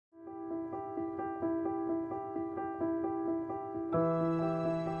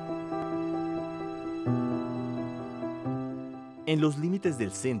En los límites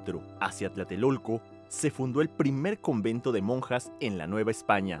del centro, hacia Tlatelolco, se fundó el primer convento de monjas en la Nueva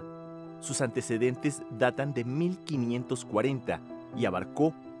España. Sus antecedentes datan de 1540 y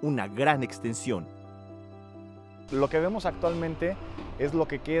abarcó una gran extensión. Lo que vemos actualmente es lo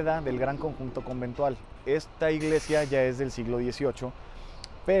que queda del gran conjunto conventual. Esta iglesia ya es del siglo XVIII,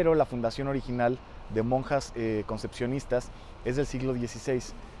 pero la fundación original de monjas concepcionistas es del siglo XVI.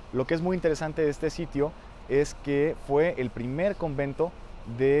 Lo que es muy interesante de este sitio es que fue el primer convento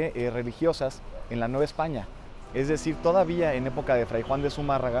de religiosas en la Nueva España. Es decir, todavía en época de Fray Juan de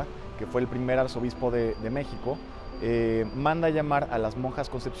Zumárraga, que fue el primer arzobispo de México, manda llamar a las monjas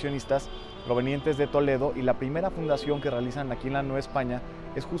concepcionistas provenientes de Toledo, y la primera fundación que realizan aquí en la Nueva España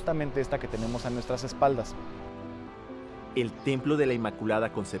es justamente esta que tenemos a nuestras espaldas. El Templo de la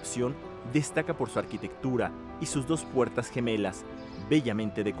Inmaculada Concepción destaca por su arquitectura y sus dos puertas gemelas,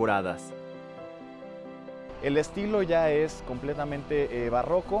 bellamente decoradas. El estilo ya es completamente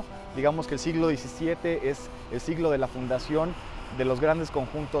barroco. Digamos que el siglo XVII es el siglo de la fundación de los grandes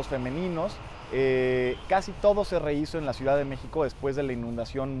conjuntos femeninos. Casi todo se rehizo en la Ciudad de México después de la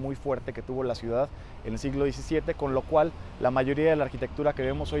inundación muy fuerte que tuvo la ciudad en el siglo XVII, con lo cual la mayoría de la arquitectura que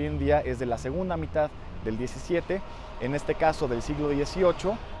vemos hoy en día es de la segunda mitad del XVII, en este caso del siglo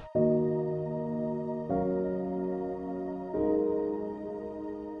XVIII.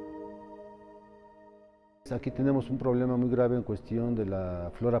 Aquí tenemos un problema muy grave en cuestión de la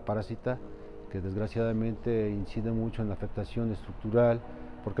flora parásita, que desgraciadamente incide mucho en la afectación estructural,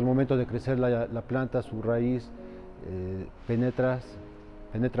 porque al momento de crecer la planta, su raíz penetra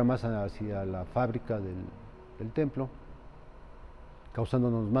más hacia la fábrica del templo,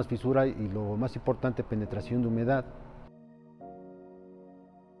 causándonos más fisura y, lo más importante, penetración de humedad.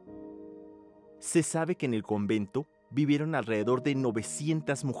 Se sabe que en el convento vivieron alrededor de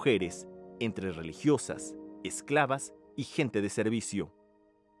 900 mujeres, entre religiosas, esclavas y gente de servicio.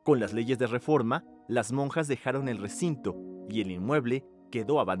 Con las leyes de reforma, las monjas dejaron el recinto y el inmueble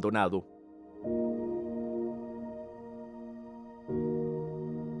quedó abandonado.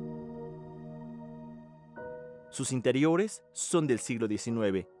 Sus interiores son del siglo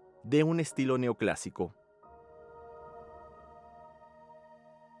XIX, de un estilo neoclásico.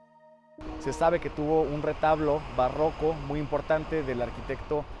 Se sabe que tuvo un retablo barroco muy importante del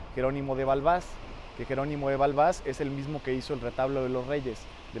arquitecto Jerónimo de Balbás, que Jerónimo de Balbás es el mismo que hizo el retablo de los Reyes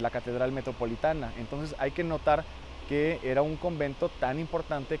de la Catedral Metropolitana. Entonces hay que notar que era un convento tan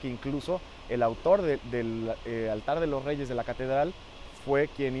importante que incluso el autor del altar de los Reyes de la Catedral fue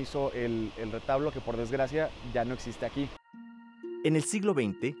quien hizo el retablo, que por desgracia ya no existe aquí. En el siglo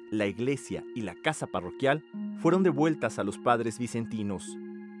XX, la iglesia y la casa parroquial fueron devueltas a los padres vicentinos.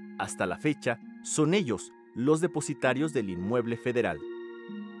 Hasta la fecha, son ellos los depositarios del inmueble federal.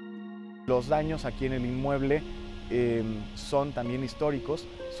 Los daños aquí en el inmueble son también históricos,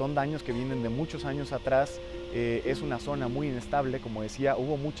 son daños que vienen de muchos años atrás. Es una zona muy inestable, como decía,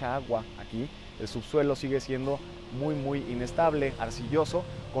 hubo mucha agua aquí, el subsuelo sigue siendo muy inestable, arcilloso,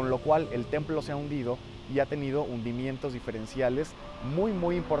 con lo cual el templo se ha hundido y ha tenido hundimientos diferenciales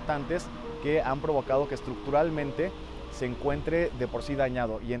muy importantes que han provocado que estructuralmente se encuentre de por sí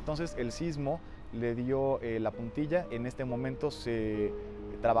dañado, y entonces el sismo le dio la puntilla. En este momento se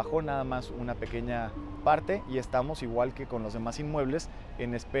trabajó nada más una pequeña parte y estamos, igual que con los demás inmuebles,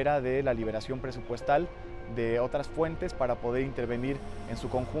 en espera de la liberación presupuestal de otras fuentes para poder intervenir en su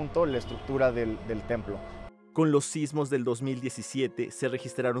conjunto la estructura del templo. Con los sismos del 2017 se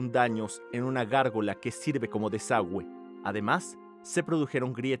registraron daños en una gárgola que sirve como desagüe. Además, se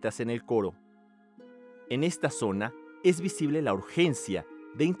produjeron grietas en el coro. En esta zona es visible la urgencia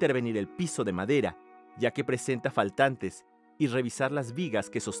de intervenir el piso de madera, ya que presenta faltantes, y revisar las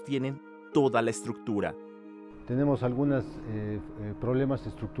vigas que sostienen toda la estructura. Tenemos algunos problemas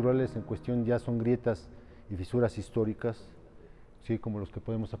estructurales en cuestión, ya son grietas y fisuras históricas, ¿sí? Como los que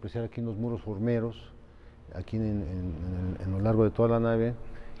podemos apreciar aquí en los muros formeros, aquí en lo largo de toda la nave,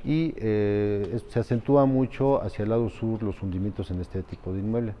 y se acentúa mucho hacia el lado sur los hundimientos en este tipo de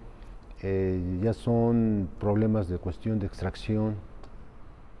inmueble. Ya son problemas de cuestión de extracción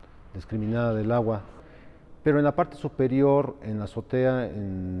discriminada del agua, pero en la parte superior, en la azotea,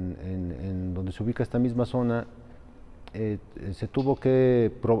 en donde se ubica esta misma zona, se tuvo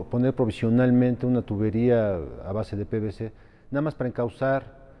que poner provisionalmente una tubería a base de PVC, nada más para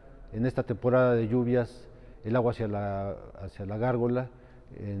encauzar en esta temporada de lluvias el agua hacia la gárgola,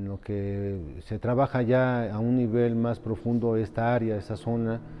 en lo que se trabaja ya a un nivel más profundo esta área, esa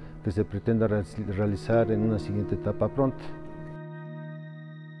zona, que se pretenda realizar en una siguiente etapa pronta.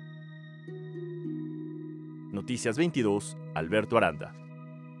 Noticias 22, Alberto Aranda.